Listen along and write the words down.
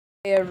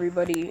Hey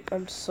everybody,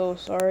 I'm so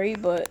sorry,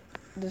 but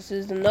this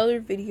is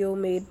another video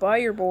made by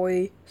your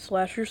boy,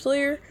 Slasher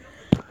Slayer.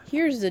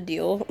 Here's the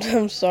deal.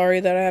 I'm sorry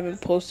that I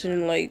haven't posted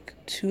in like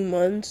 2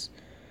 months.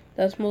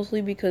 That's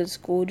mostly because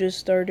school just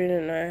started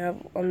and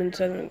I'm in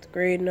 7th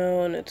grade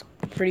now, and it's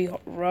pretty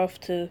rough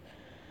to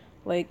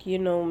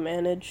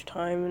manage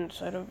time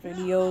inside of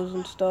videos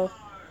and stuff.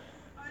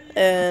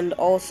 And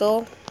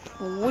also,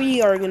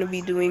 we are going to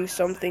be doing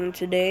something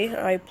today.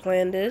 I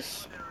planned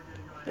this.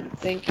 Been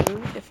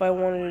thinking if I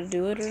wanted to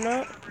do it or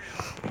not.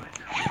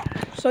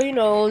 So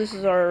this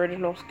is our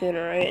original skin,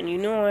 right?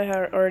 And I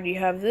already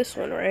have this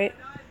one, right?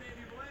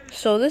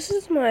 So this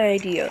is my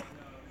idea.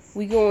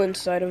 We go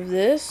inside of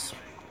this,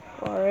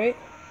 alright?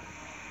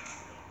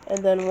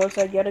 And then once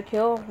I get a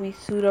kill, we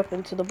suit up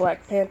into the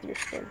Black Panther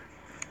skin.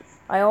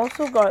 I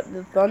also got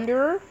the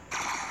Thunderer,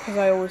 because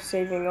I was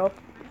saving up.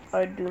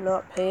 I do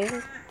not pay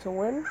to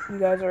win. You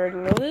guys already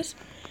know this.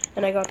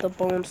 And I got the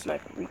Bone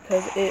Sniper,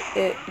 because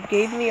it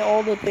gave me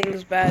all the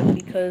things bad,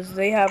 because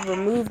they have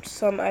removed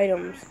some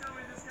items.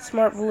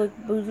 Smart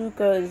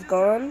Bazooka is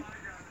gone.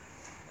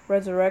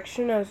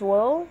 Resurrection as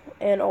well.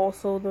 And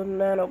also the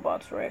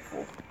Nanobots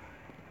rifle.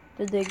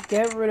 Did they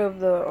get rid of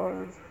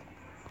the,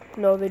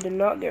 No, they did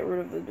not get rid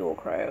of the dual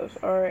cryos.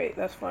 Alright,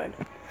 that's fine.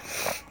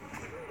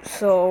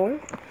 So,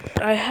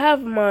 I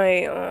have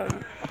my,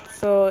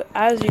 So,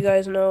 as you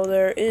guys know,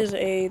 there is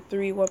a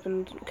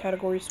 3-weapon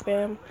category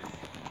spam.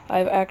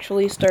 I've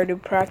actually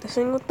started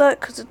practicing with that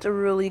because it's a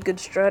really good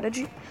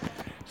strategy.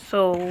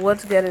 So,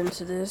 let's get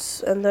into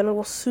this, and then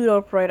we'll suit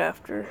up right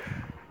after.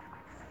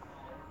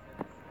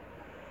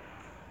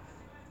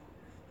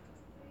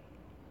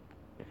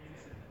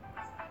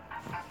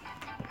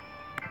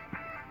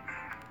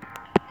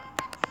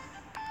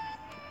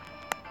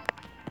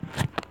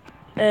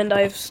 And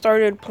I've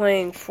started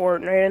playing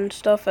Fortnite and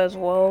stuff as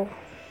well.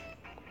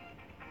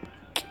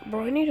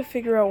 Bro, I need to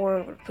figure out where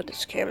I'm going to put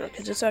this camera,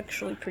 because it's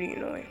actually pretty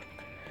annoying.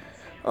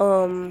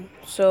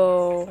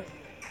 So...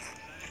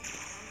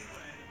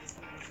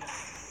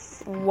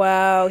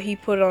 Wow, he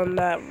put on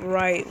that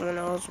right when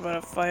I was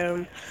about to fight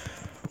him.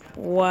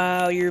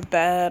 Wow, you're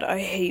bad. I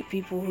hate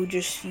people who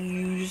just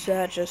use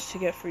that just to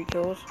get free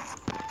kills.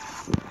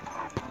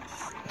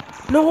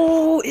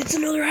 No, it's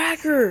another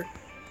hacker!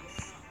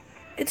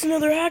 It's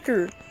another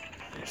hacker!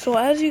 So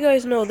as you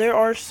guys know, there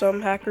are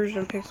some hackers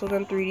in Pixel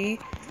Gun 3D.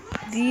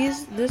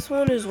 This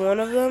one is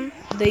one of them.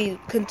 They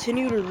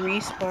continue to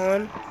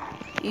respawn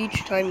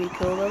each time you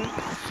kill them,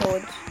 so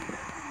it's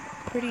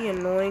pretty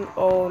annoying.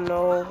 Oh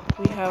no,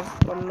 we have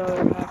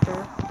another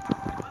hacker.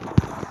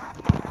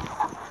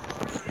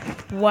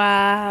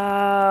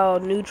 Wow,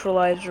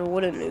 neutralizer,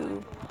 what a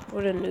noob.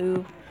 What a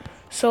noob.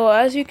 So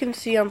as you can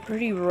see, I'm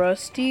pretty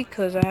rusty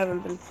because I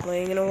haven't been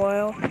playing in a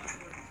while.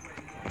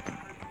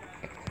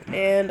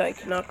 And I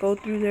cannot go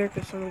through there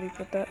because somebody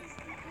put that.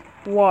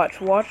 Watch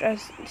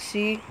as,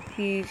 see,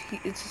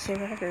 it's the same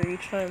hacker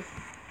each time.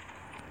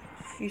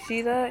 You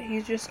see that?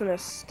 He's just gonna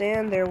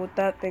stand there with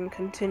that thing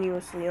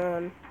continuously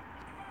on.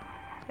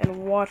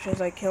 And watch as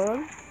I kill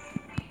him.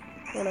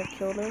 When I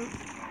killed him.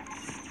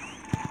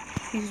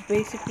 He's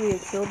basically a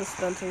kill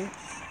dispenser.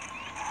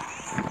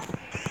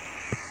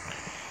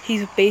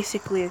 He's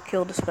basically a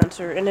kill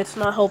dispenser, and it's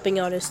not helping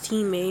out his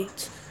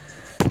teammates.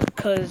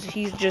 Because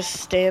he's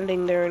just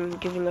standing there and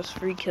giving us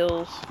free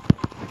kills.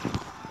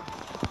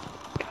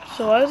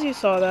 So as you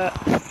saw that,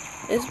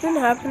 it's been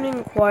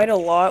happening quite a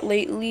lot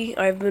lately.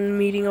 I've been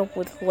meeting up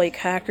with like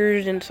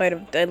hackers inside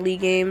of deadly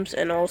games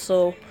and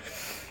also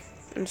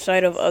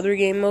inside of other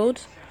game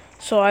modes.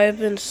 So I have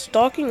been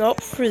stocking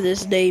up for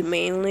this day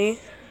mainly.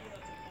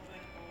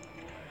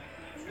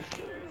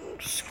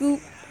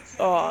 Scoop.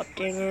 Aw,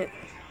 dang it.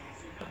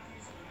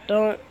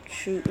 Don't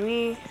shoot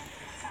me.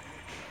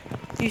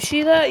 You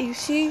see that? You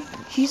see?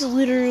 He's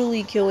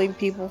literally killing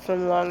people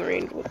from long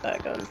range with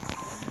that gun.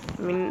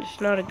 I mean, it's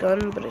not a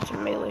gun, but it's a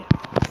melee.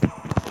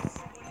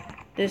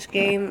 This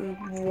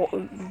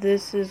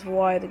is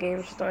why the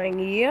game's dying.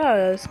 Yeah,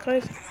 this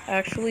guy's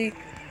actually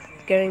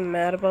getting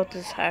mad about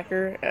this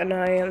hacker, and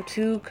I am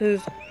too,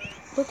 because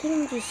look at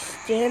him just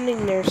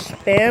standing there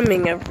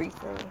spamming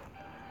everything.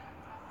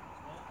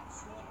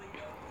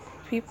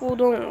 People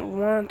don't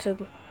want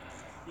to,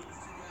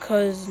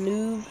 cause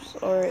noobs.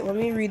 Alright, let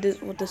me read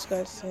what this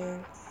guy's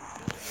saying.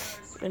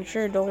 And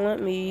sure, don't let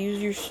me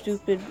use your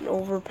stupid,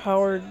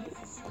 overpowered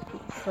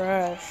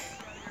trash.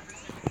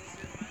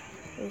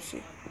 Let me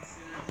see.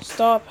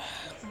 Stop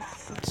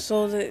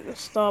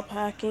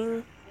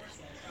hacking.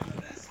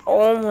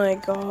 Oh my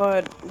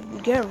god.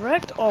 Get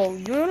wrecked? Oh,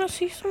 you wanna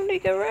see somebody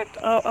get wrecked?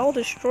 I'll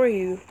destroy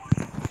you.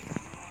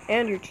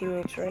 And your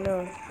teammates right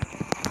now.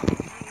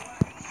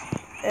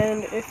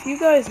 And if you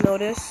guys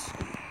notice,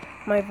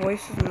 my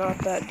voice is not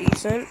that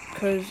decent,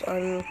 because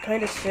I'm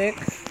kinda sick.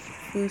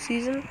 Flu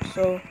season,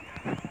 so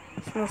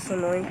it's the most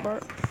annoying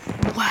part.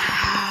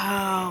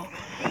 Wow.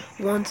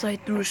 Once I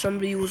threw,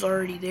 somebody was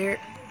already there.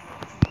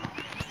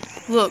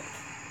 Look.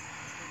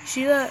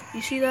 See that?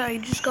 You see that? I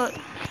just got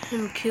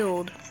him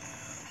killed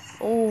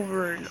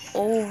over and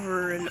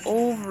over and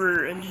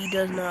over, and he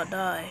does not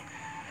die.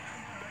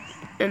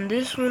 and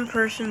this one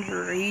person's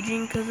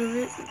raging because of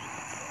it.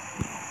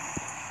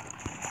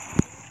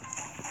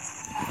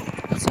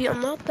 See,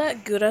 I'm not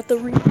that good at the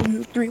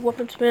three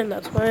weapon spam.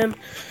 That's why I'm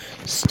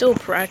still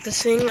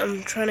practicing.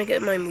 I'm trying to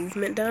get my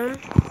movement down.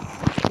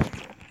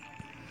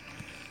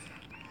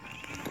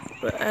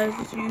 But as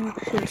you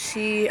can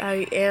see,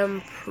 I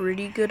am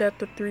pretty good at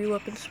the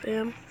 3-weapon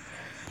spam.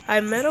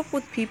 I met up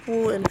with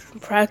people and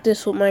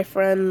practiced with my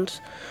friends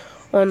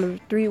on the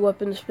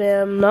 3-weapon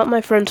spam. Not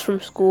my friends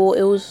from school.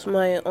 It was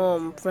my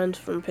friends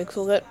from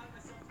Pixel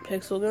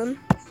Gun.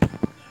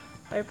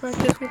 I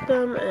practiced with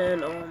them,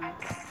 and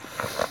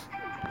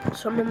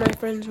some of my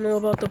friends know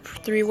about the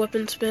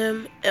 3-weapon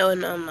spam.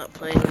 And I'm not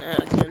playing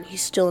that again.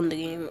 He's still in the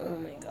game. Oh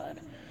my god.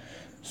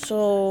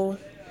 So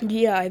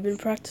yeah, I've been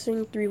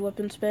practicing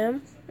 3-weapon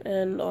spam,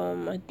 and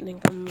I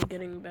think I'm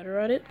getting better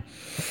at it.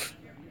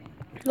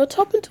 Let's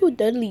hop into a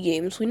deadly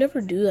games. We never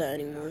do that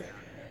anymore.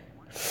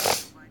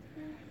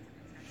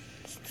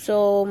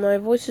 So my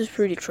voice is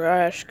pretty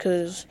trash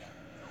because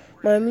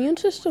my immune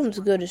system's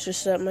good. It's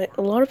just that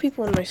a lot of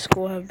people in my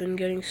school have been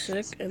getting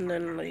sick, and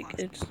then like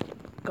it's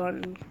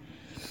gotten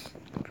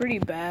pretty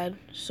bad.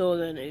 So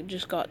then it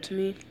just got to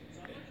me.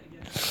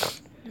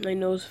 My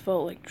nose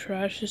felt like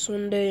trash this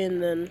one day,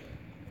 and then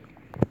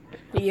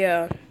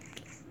yeah,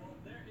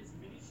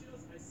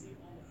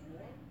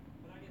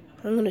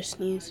 I'm gonna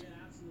sneeze.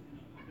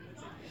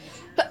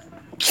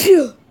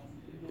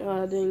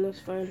 Ah, dang, that's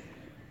fine.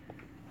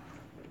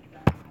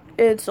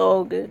 It's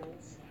all good.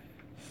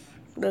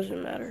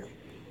 Doesn't matter.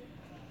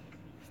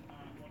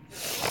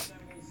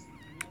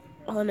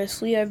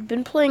 Honestly, I've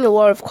been playing a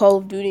lot of Call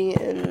of Duty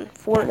and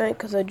Fortnite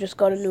because I just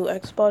got a new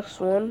Xbox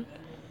One.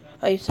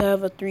 I used to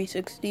have a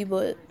 360,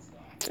 but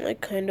I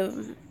kind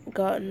of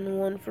gotten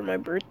one for my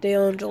birthday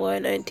on July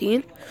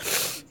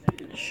 19th.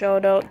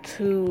 Shout out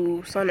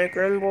to Sonic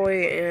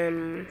Runboy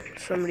and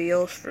somebody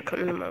else for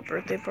coming to my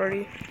birthday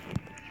party.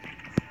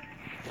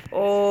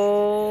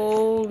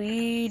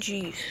 Holy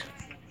jeez.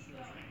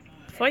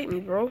 Fight me,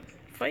 bro.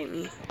 Fight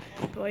me.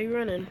 Why are you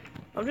running?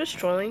 I'm just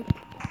trolling.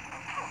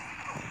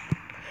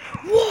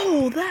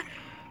 Whoa,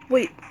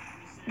 wait.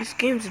 This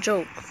game's a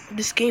joke.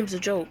 This game's a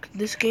joke.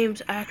 This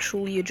game's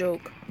actually a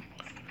joke.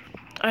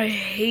 I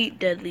hate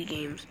deadly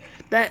games.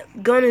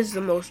 That gun is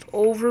the most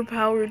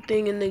overpowered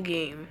thing in the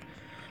game,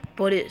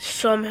 but it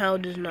somehow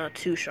does not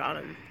two-shot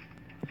him.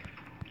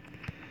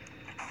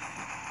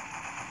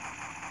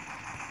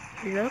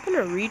 You're not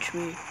gonna reach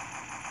me.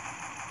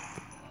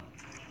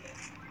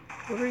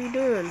 What are you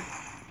doing?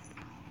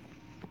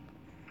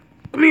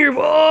 Come here,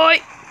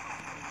 boy!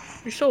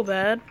 You're so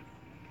bad.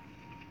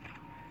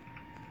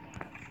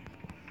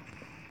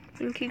 I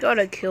think he got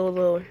a kill,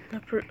 though.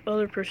 That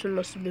other person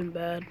must have been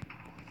bad.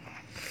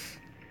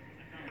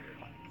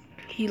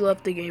 He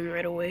left the game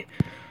right away.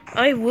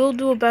 I will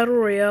do a battle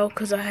royale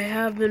because I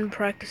have been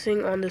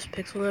practicing on this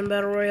Pixel Gun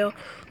battle royale.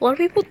 A lot of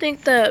people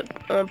think that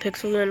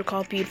Pixel Gun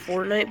copied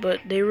Fortnite, but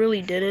they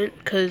really didn't,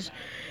 because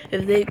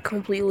if they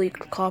completely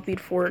copied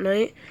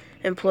Fortnite,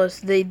 and plus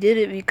they did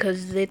it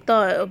because they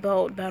thought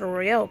about battle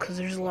royale, because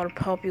there's a lot of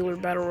popular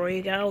battle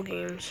royale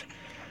games.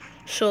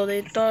 So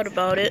they thought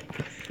about it,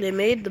 they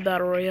made the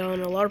battle royale,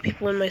 and a lot of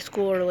people in my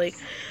school are like,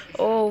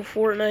 oh,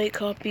 Fortnite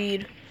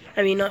copied...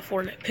 I mean, not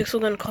Fortnite.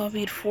 Pixel Gun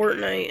copied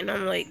Fortnite, and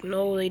I'm like,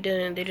 no, they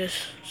didn't. They just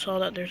saw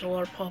that there's a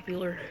lot of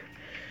popular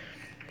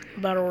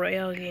Battle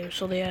Royale games,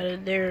 so they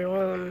added their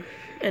own,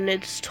 and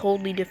it's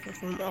totally different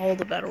from all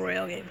the Battle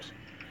Royale games.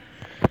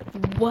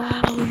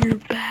 Wow, you're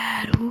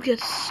bad. Who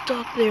gets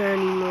stuck there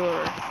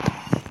anymore?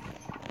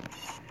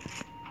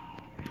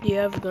 Do you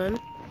have a gun?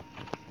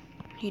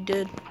 He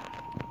did.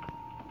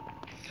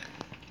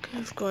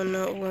 I've gone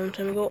out a long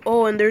time ago.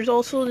 Oh, and there's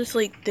also this,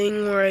 like,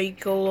 thing where I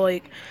go,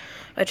 like,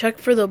 I check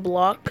for the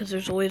block, because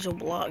there's always a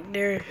block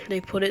there. They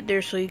put it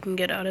there so you can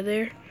get out of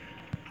there.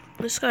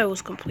 This guy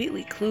was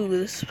completely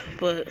clueless,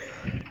 but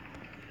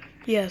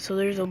yeah, so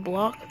there's a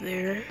block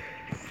there.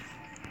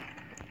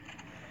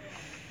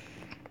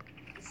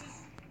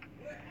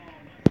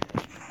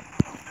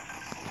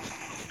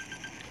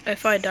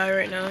 If I die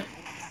right now,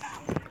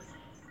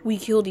 we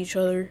killed each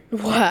other.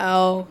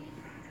 Wow.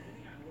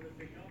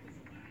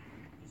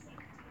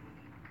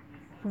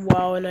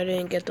 Wow, and I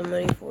didn't get the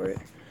money for it.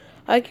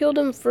 I killed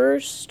him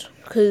first,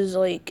 because,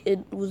 like, it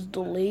was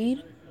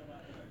delayed.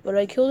 But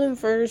I killed him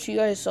first. You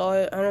guys saw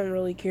it. I don't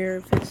really care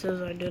if it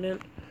says I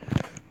didn't.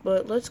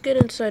 But let's get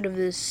inside of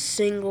this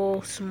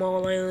single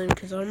small island,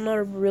 because I'm not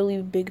a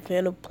really big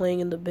fan of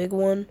playing in the big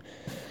one.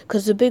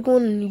 Because the big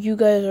one, you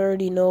guys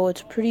already know,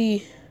 it's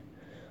pretty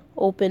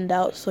opened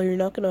out, so you're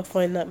not going to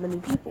find that many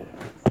people.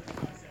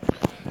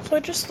 So I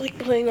just like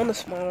playing on the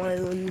small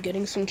island,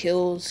 getting some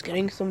kills,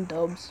 getting some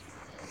dubs.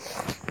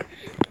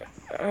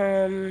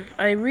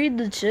 I read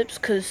the tips,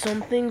 because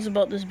some things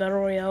about this Battle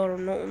Royale I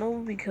don't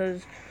know,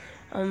 because,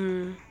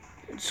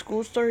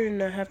 school's starting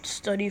to have to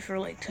study for,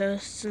 like,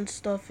 tests and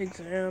stuff,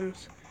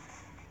 exams.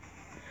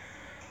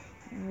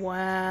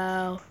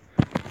 Wow.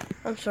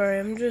 I'm sorry,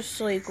 I'm just,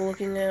 like,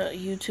 looking at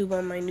YouTube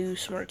on my new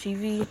smart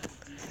TV.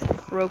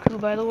 Roku,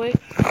 by the way.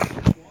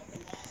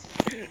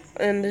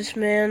 And this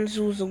man's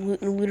was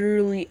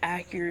literally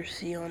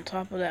accuracy on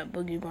top of that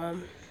boogie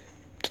bomb.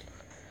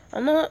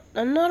 I'm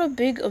not a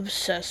big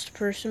obsessed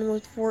person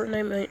with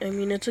Fortnite. I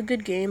mean, it's a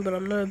good game, but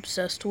I'm not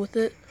obsessed with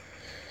it.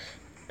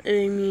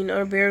 I mean,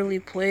 I barely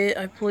play it.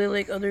 I play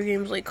like other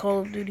games like Call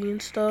of Duty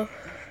and stuff.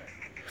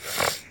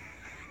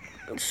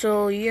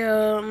 So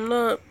yeah, I'm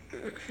not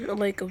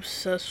like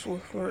obsessed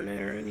with Fortnite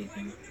or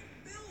anything.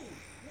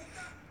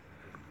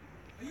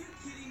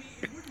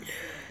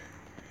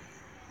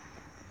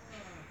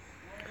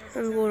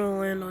 I'm going to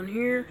land on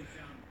here.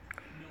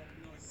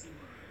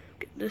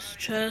 Get this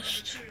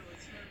chest.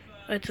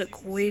 I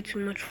took way too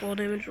much fall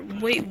damage.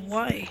 Wait,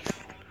 why?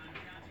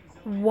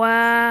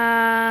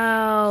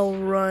 Wow,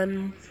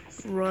 run,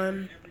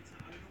 run,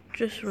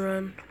 just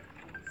run.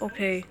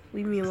 Okay,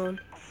 leave me alone.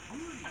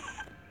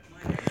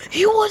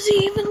 He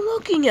wasn't even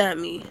looking at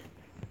me.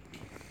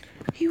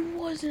 He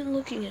wasn't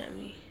looking at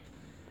me.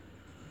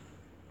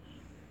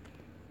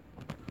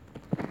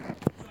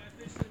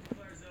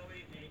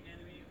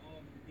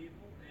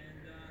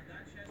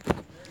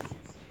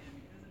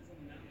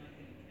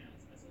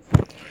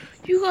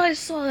 You guys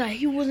saw that.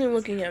 He wasn't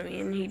looking at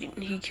me and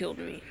he killed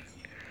me.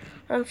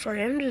 I'm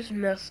sorry, I'm just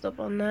messed up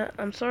on that.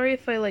 I'm sorry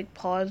if I like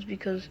paused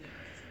because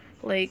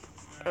like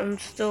I'm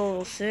still a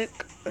little sick.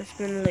 It's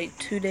been like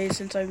 2 days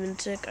since I've been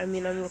sick. I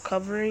mean, I'm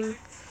recovering,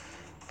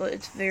 but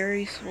it's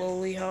very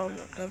slowly how I'm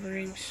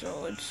recovering,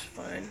 so it's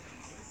fine.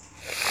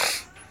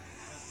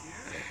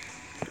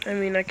 I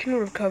mean, I can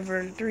recover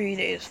in 3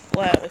 days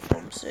flat if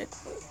I'm sick,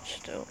 but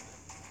still.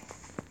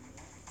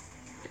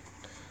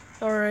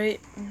 Alright,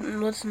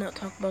 let's not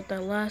talk about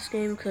that last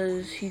game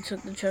because he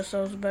took the chest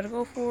I was about to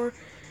go for.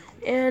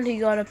 And he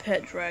got a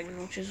pet dragon,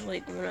 which is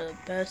like one of the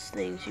best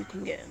things you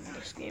can get in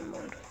this game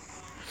mode.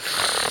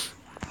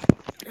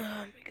 Oh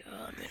my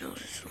god, my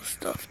nose is so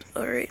stuffed.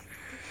 Alright.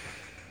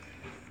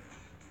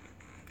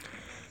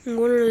 I'm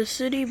going to the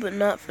city, but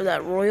not for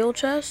that royal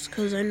chest,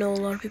 because I know a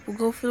lot of people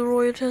go for the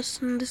royal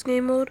chest in this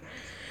game mode.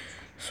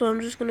 So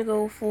I'm just going to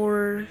go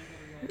for,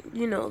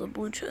 you know, the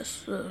blue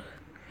chest, the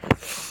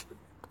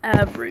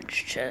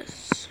average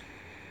chests.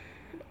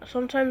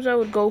 Sometimes I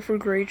would go for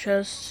gray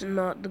chests and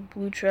not the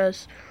blue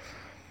chests.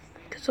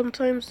 Because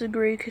sometimes the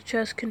gray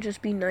chest can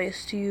just be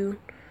nice to you.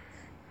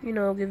 You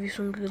know, give you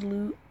some good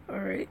loot.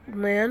 Alright,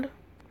 land.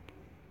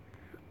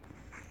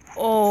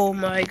 Oh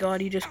my god,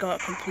 he just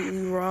got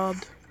completely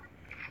robbed.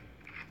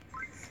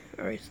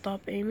 Alright,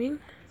 stop aiming.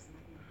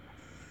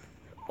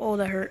 Oh,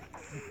 that hurt.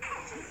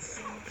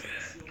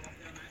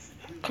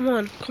 Come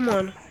on, come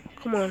on,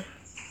 come on.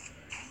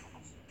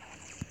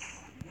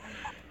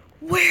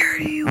 Where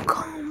do you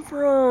come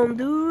from,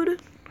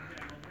 dude?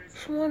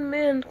 This one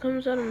man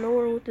comes out of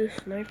nowhere with this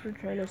sniper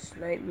trying to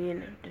snipe me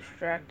and it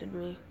distracted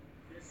me.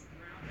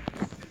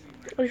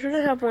 I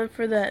shouldn't have went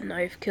for that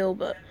knife kill,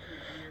 but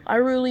I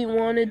really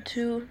wanted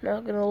to,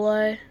 not gonna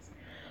lie.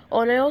 Oh,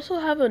 and I also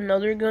have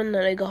another gun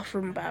that I got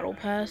from Battle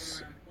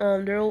Pass.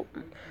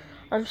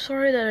 I'm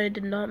sorry that I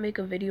did not make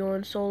a video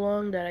in so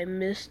long, that I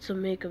missed to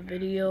make a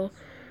video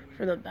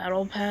for the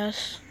Battle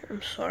Pass.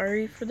 I'm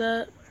sorry for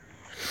that.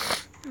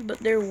 But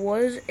there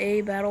was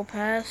a Battle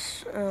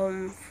Pass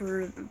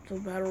for the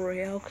Battle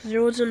Royale, because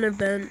there was an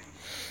event.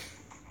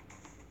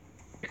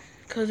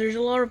 Because there's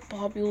a lot of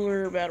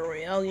popular Battle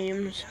Royale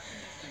games.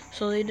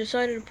 So they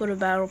decided to put a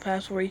Battle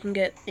Pass where you can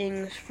get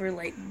things for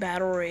like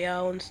Battle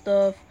Royale and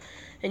stuff.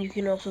 And you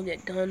can also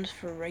get guns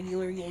for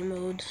regular game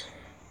modes.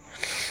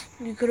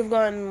 You could have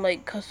gotten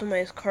like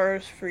customized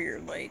cars for your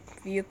like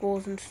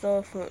vehicles and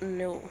stuff.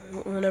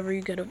 Whenever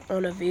you get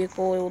on a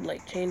vehicle, it would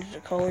like change the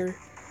color.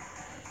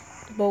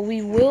 But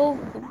we will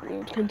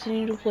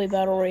continue to play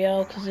Battle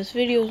Royale because this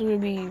video is going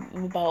to be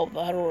about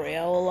Battle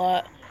Royale a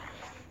lot.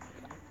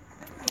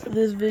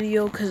 This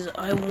video because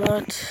I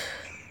want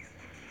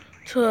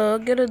to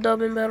get a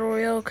dub in Battle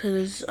Royale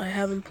because I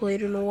haven't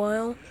played in a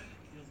while.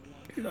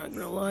 Not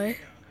gonna lie.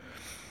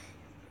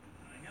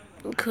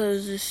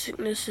 Because this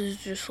sickness is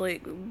just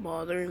like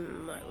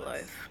bothering my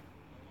life.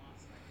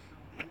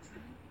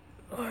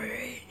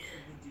 Alright.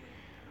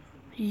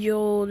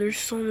 Yo, there's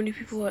so many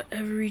people at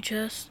every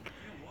chest.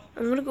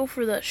 I'm gonna go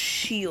for that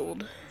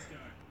shield.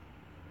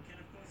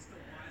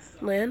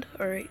 Land.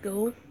 Alright,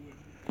 go.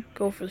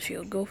 Go for the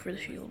shield. Go for the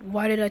shield.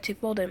 Why did I take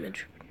fall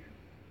damage?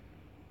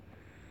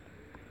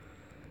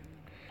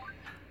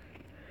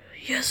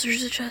 Yes,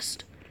 there's a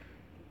chest.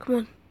 Come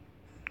on.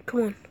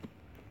 Come on.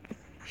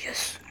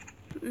 Yes.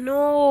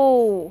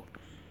 No.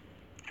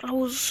 I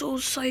was so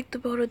psyched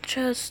about a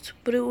chest,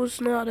 but it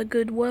was not a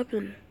good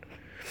weapon.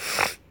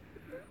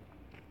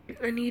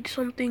 I need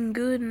something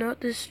good,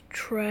 not this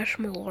trash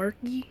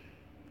malarkey.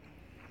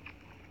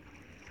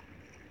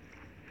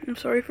 I'm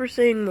sorry for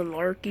saying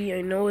malarkey.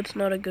 I know it's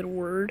not a good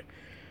word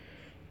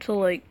to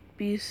like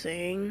be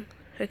saying.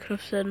 I could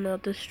have said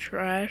not this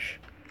trash,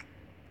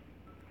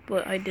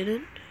 but I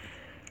didn't.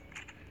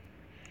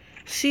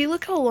 See,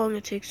 look how long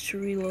it takes to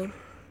reload.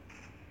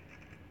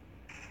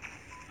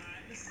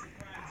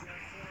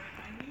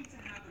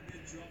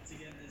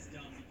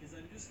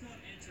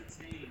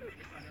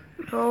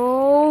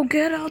 Oh,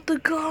 get out the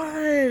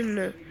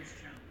gun!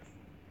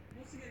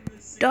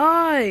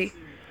 Die!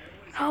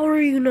 How are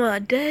you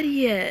not dead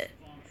yet?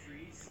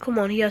 Come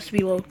on, he has to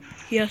be low.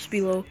 He has to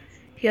be low.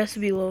 He has to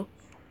be low.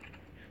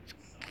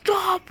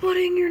 Stop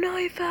putting your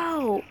knife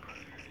out!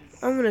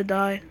 I'm gonna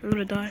die. I'm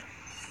gonna die.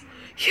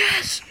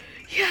 Yes!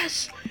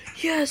 Yes!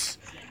 Yes!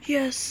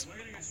 Yes!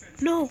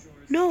 No!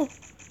 No!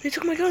 They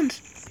took my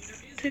guns!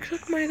 They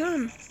took my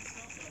gun!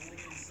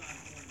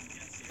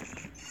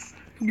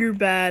 You're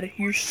bad.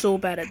 You're so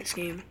bad at this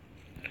game.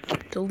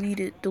 Delete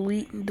it.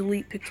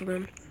 Delete Pixel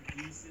Gun.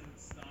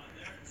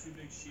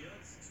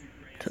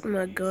 Took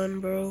my gun,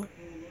 bro.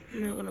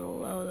 I'm not gonna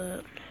allow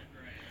that.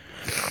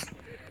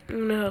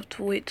 I'm gonna have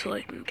to wait till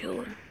I can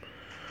kill him.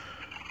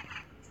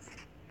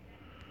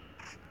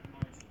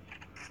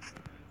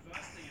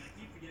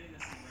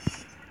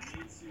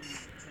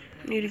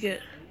 Need to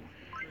get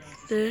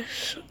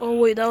this. Oh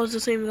wait, that was the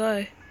same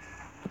guy.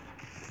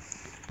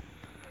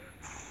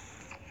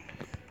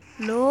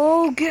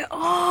 No, get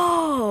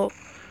off!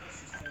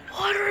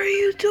 What are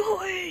you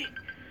doing?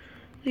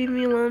 Leave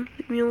me alone.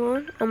 Leave me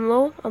alone. I'm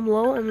low. I'm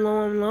low. I'm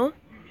low. I'm low.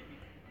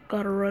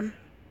 Gotta run.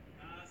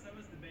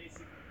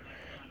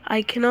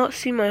 I cannot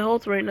see my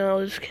health right now.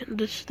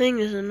 This thing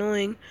is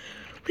annoying.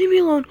 Leave me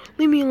alone.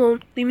 Leave me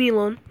alone. Leave me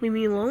alone. Leave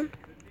me alone.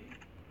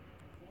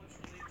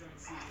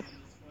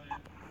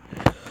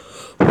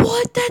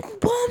 What? That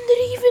bomb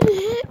didn't even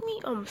hit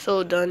me. I'm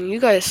so done. You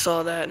guys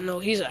saw that. No,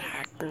 he's a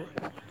hacker.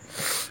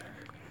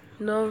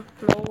 No,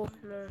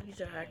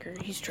 he's a hacker.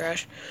 He's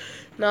trash.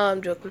 Nah,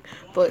 I'm joking.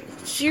 But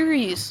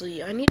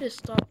seriously, I need to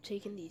stop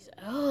taking these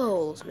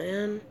L's,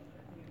 man.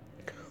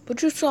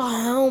 But you saw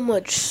how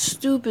much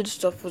stupid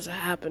stuff was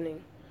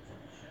happening.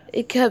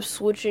 It kept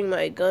switching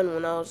my gun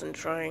when I wasn't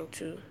trying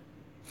to.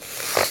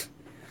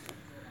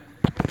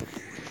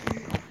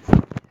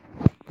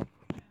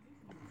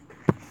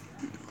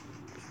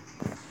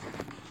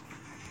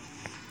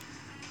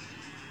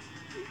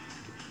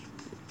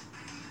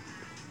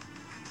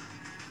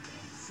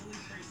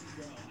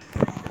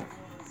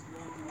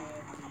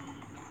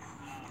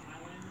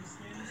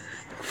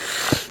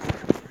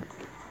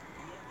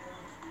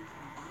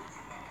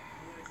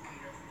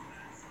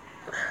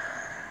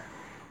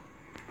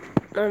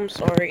 I'm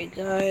sorry,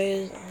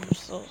 guys. I'm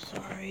so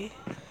sorry.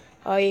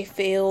 I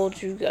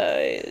failed you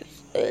guys.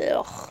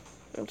 Ugh.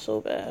 I'm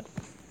so bad.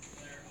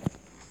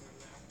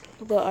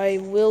 But I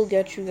will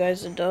get you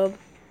guys a dub.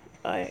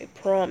 I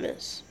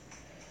promise.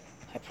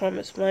 I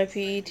promised my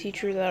PE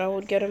teacher that I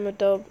would get him a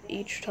dub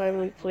each time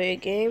we play a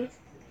game.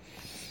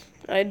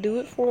 I'd do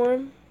it for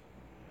him.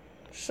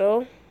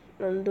 So,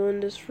 I'm doing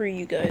this for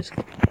you guys.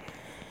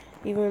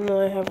 Even though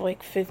I have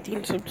like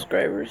 15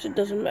 subscribers, it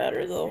doesn't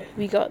matter though.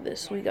 We got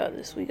this, we got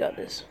this, we got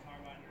this.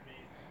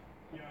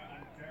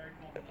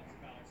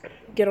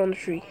 Get on the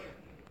tree.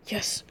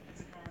 Yes!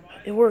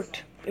 It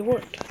worked. It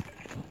worked.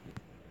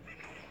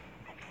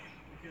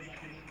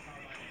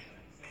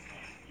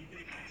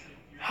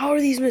 How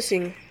are these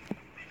missing?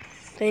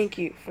 Thank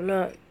you for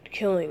not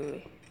killing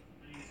me.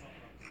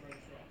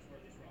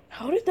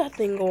 How did that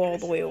thing go all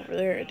the way over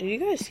there? Did you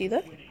guys see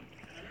that?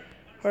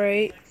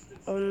 Alright,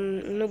 I'm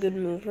in a good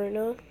move right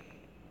now.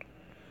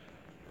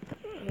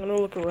 I'm gonna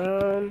look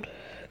around,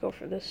 go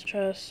for this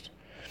chest.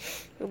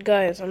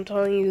 Guys, I'm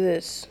telling you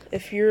this.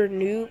 If you're a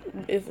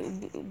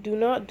noob, do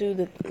not do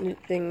the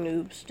thing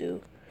noobs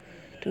do.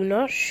 Do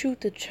not shoot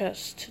the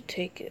chest to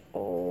take it.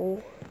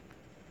 Oh.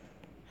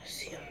 I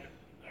see him.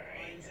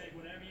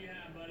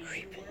 Alright.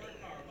 Creeping.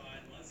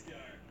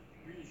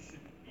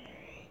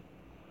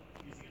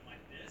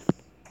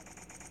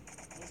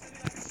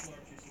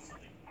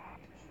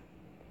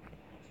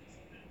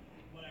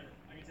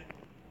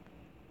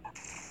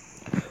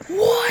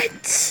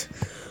 What?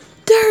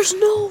 There's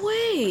no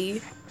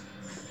way.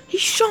 He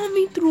shot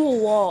me through a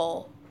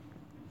wall.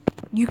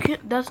 You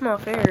can't. That's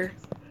not fair.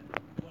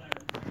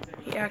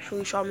 He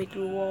actually shot me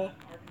through a wall.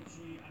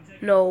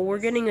 No, we're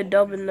getting a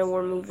dub and then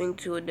we're moving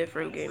to a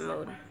different game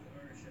mode.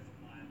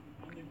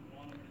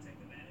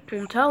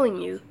 I'm telling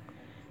you.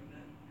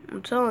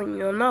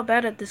 I'm not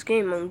bad at this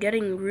game. I'm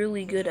getting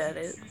really good at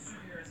it.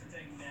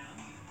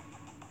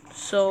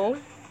 So,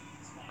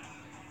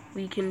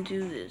 we can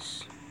do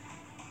this.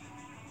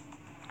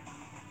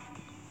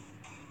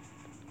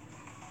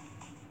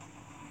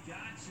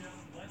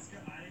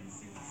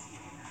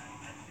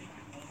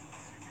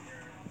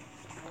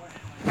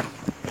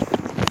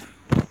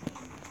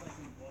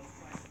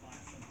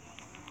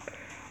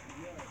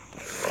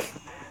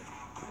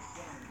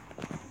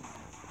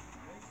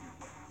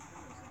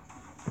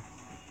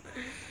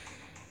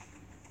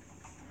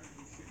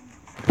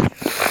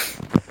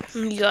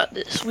 We got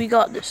this. We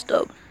got this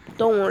dub.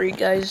 Don't worry,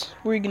 guys.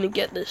 We're gonna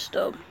get this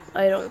dub.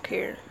 I don't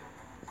care.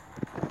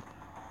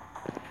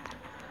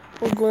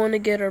 We're going to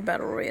get our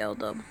Battle Royale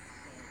dub.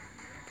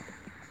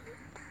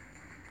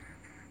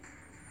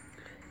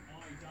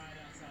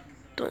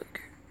 Don't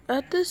care.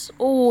 At this...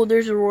 Oh,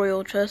 there's a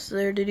royal chest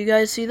there. Did you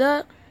guys see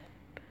that?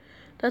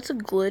 That's a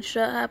glitch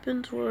that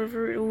happens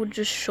wherever it would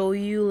just show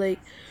you, like,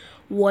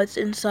 what's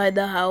inside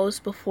the house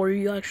before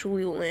you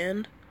actually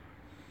land.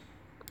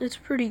 It's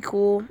pretty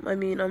cool. I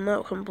mean, I'm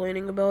not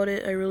complaining about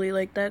it. I really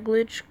like that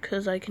glitch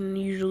because I can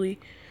usually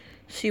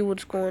see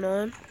what's going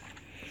on.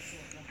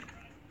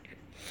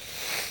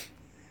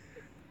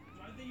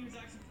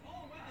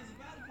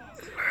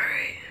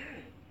 Alright.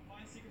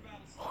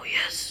 Oh,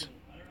 yes.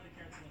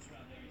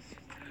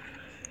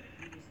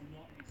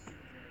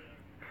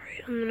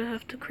 Alright, I'm gonna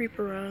have to creep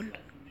around.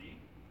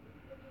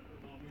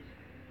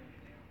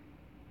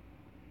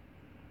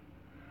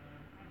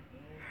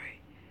 Alright.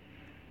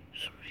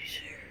 Somebody's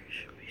here.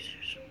 Somebody's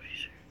here.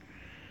 Somebody's here.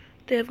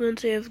 They have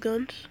guns. They have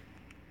guns.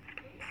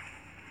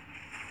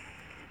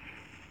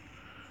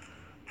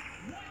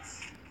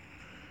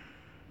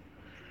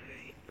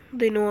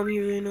 They know I'm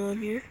here. They know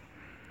I'm here.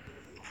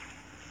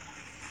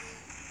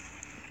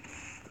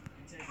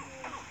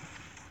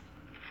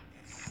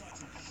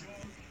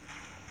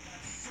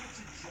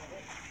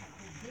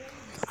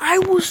 I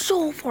was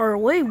so far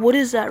away. What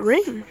is that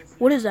range?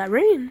 What is that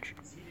range?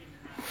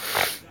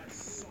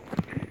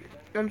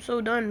 I'm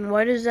so done.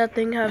 Why does that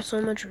thing have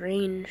so much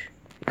range?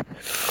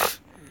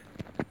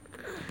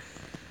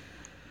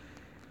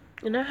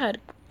 And I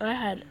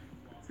had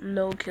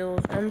no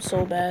kills. I'm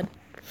so bad.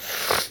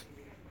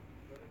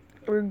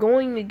 We're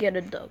going to get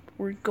a dub.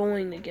 We're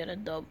going to get a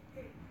dub.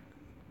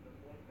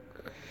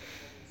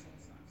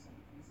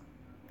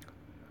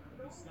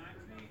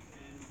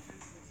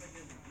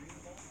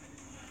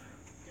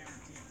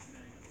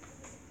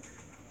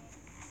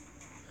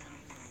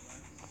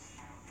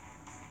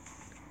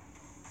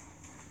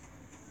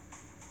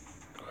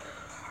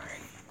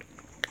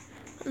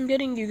 I'm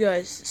getting you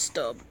guys a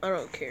stub. I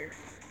don't care.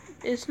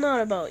 It's not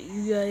about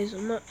you guys.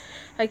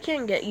 I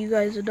can't get you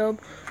guys a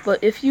dub.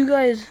 But if you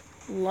guys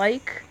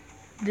like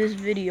this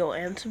video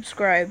and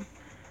subscribe,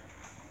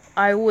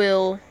 I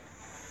will.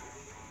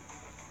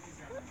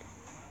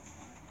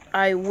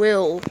 Let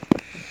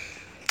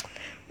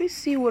me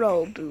see what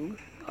I'll do.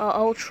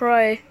 I'll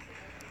try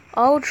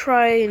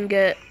and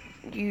get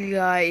you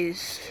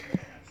guys.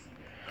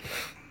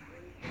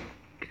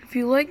 If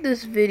you like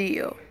this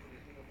video,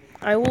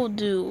 I will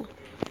do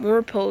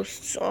more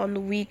posts on the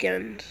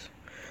weekends.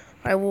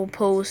 I will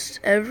post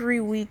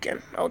every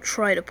weekend. I'll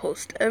try to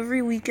post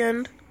every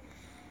weekend.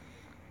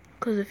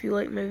 Because if you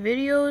like my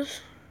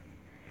videos,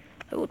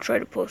 I will try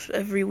to post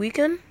every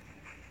weekend.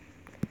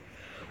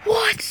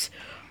 What?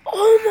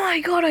 Oh my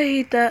god, I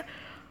hate that.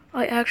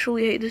 I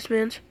actually hate this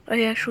man's.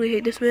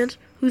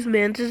 Whose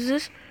man's is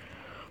this?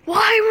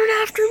 Why run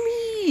after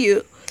me?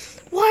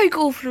 Why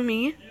go for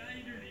me?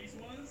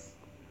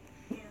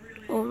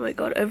 Oh my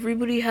god,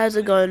 everybody has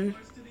a gun,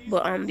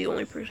 but I'm the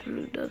only person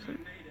who doesn't.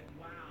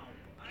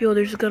 Yo,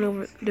 there's a gun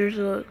over. There's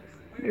a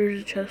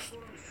chest.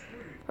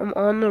 I'm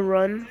on the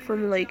run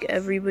from like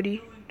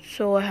everybody,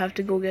 so I have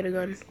to go get a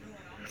gun.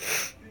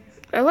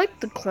 I like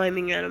the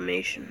climbing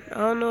animation. I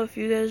don't know if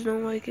you guys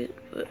don't like it,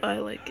 but I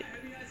like it.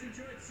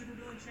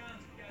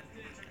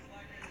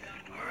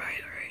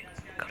 Alright.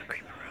 Gotta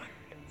creep around.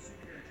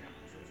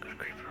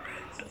 Alright.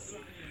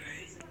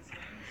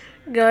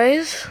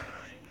 Guys,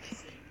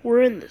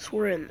 we're in this.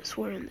 We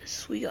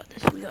got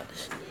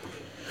this.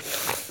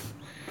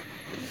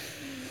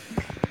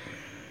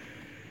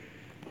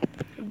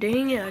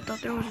 Dang it, I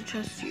thought there was a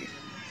chest here.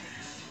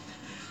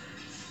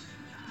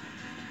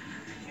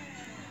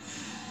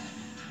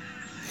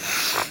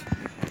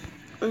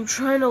 I'm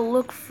trying to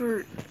look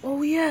for...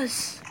 Oh,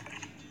 yes!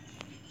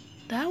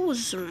 That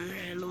was some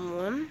random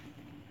one.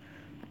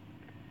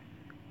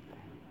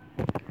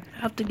 I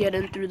have to get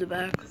in through the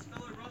back.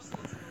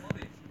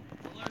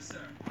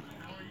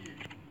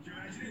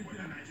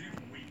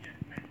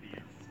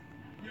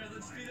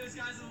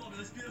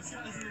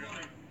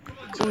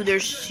 Ooh,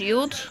 there's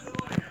shields.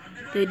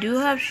 They do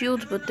have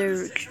shields, but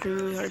they're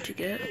extremely hard to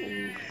get.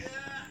 Ooh.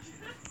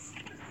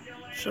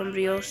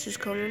 Somebody else is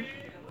coming.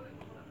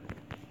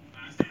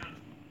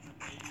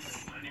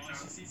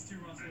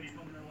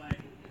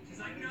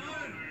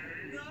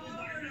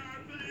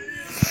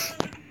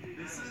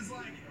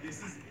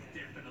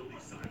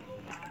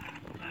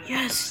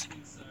 Yes!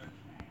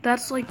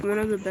 That's like one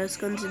of the best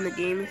guns in the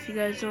game, if you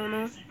guys don't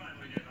know.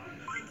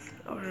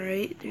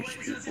 Alright, there's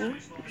people.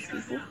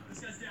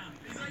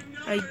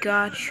 I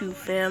got you,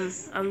 fam.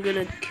 I'm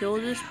gonna kill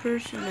this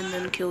person and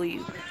then kill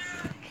you.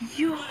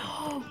 Yo!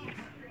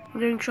 I'm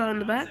getting shot in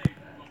the back.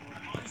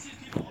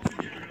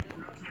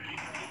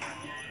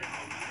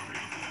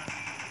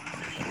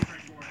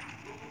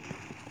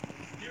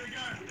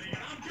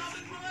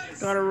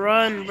 Gotta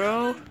run,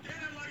 bro.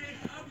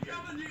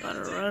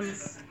 Gotta run.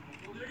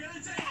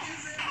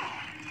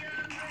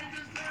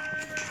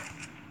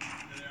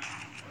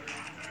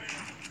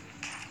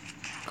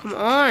 Come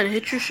on,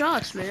 hit your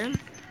shots, man.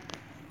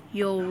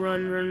 Yo,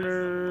 run.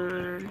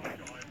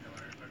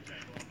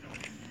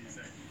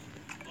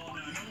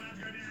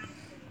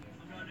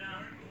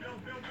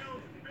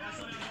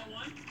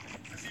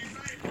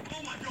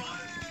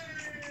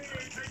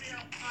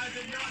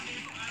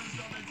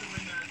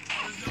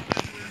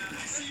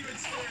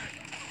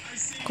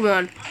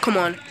 Come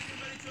on.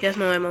 He has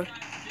no ammo.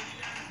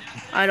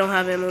 I don't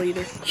have ammo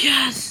either.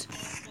 Yes!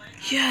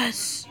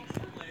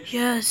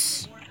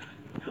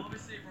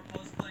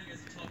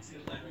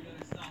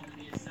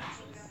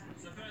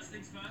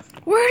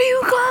 Where do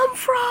you come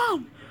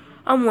from?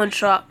 I'm one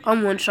shot.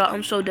 I'm one shot.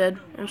 I'm so dead.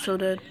 I'm so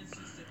dead.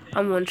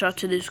 I'm one shot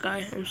to this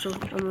guy. I'm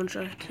one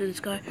shot to this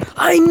guy.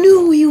 I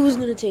knew he was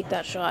gonna take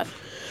that shot.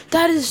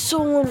 That is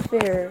so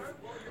unfair.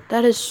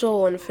 That is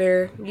so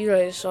unfair. You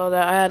guys saw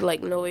that. I had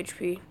like no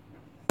HP.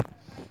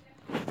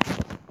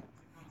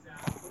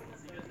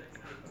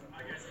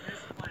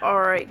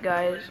 Alright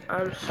guys,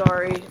 I'm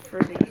sorry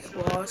for these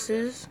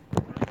losses.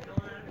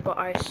 But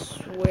I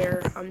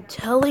swear, I'm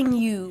telling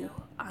you,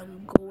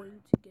 I'm going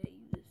to get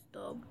you this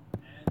dub.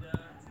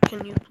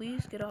 Can you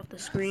please get off the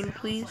screen,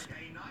 please?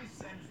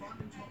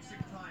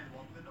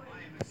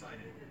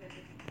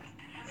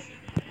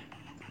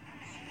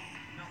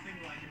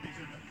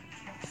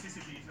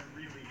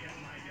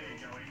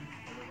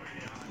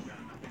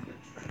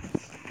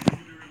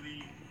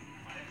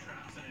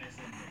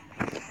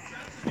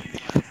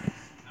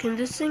 Can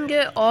this thing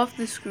get off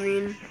the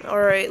screen?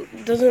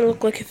 Alright, doesn't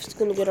look like if it's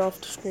gonna get off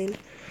the screen.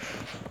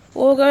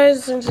 Well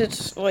guys, since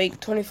it's like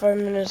 25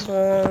 minutes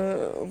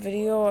long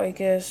video, I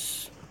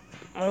guess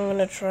I'm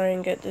gonna try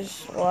and get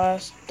this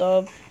last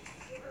dub.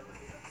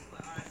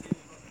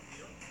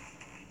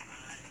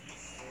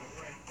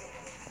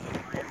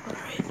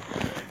 Alright,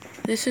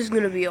 this is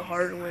gonna be a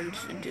hard one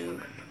to do.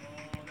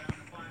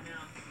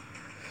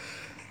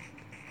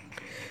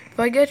 If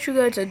I get you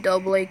guys a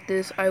dub like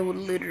this, I would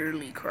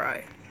literally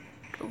cry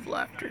of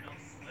laughter.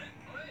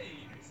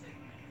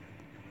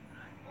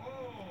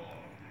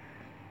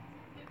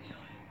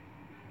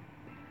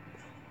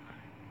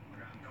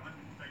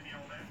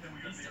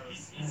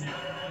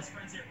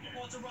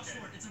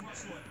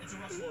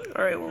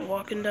 Alright, we're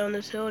walking down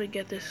this hill to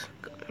get this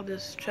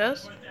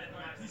chest.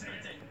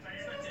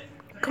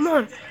 Come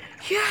on.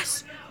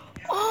 Yes!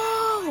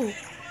 Oh!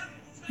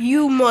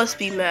 You must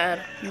be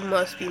mad. You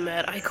must be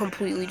mad. I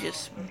completely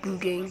just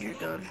gained your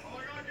gun.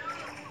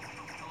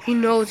 He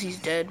knows he's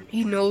dead.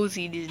 He knows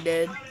he is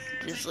dead.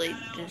 Just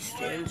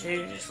stands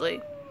here,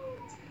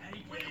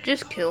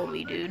 just kill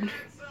me, dude.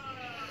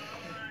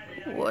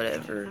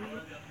 Whatever.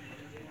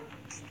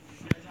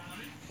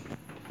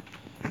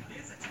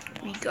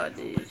 We got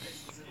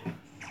this.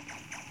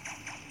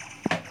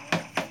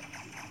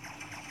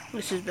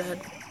 This is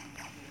bad.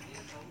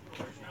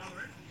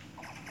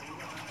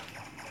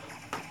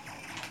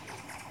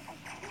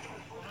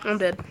 I'm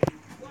dead.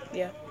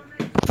 Yeah.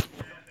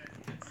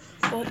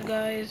 Well,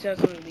 guys, that's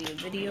gonna be a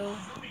video.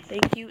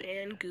 Thank you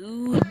and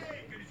goodbye.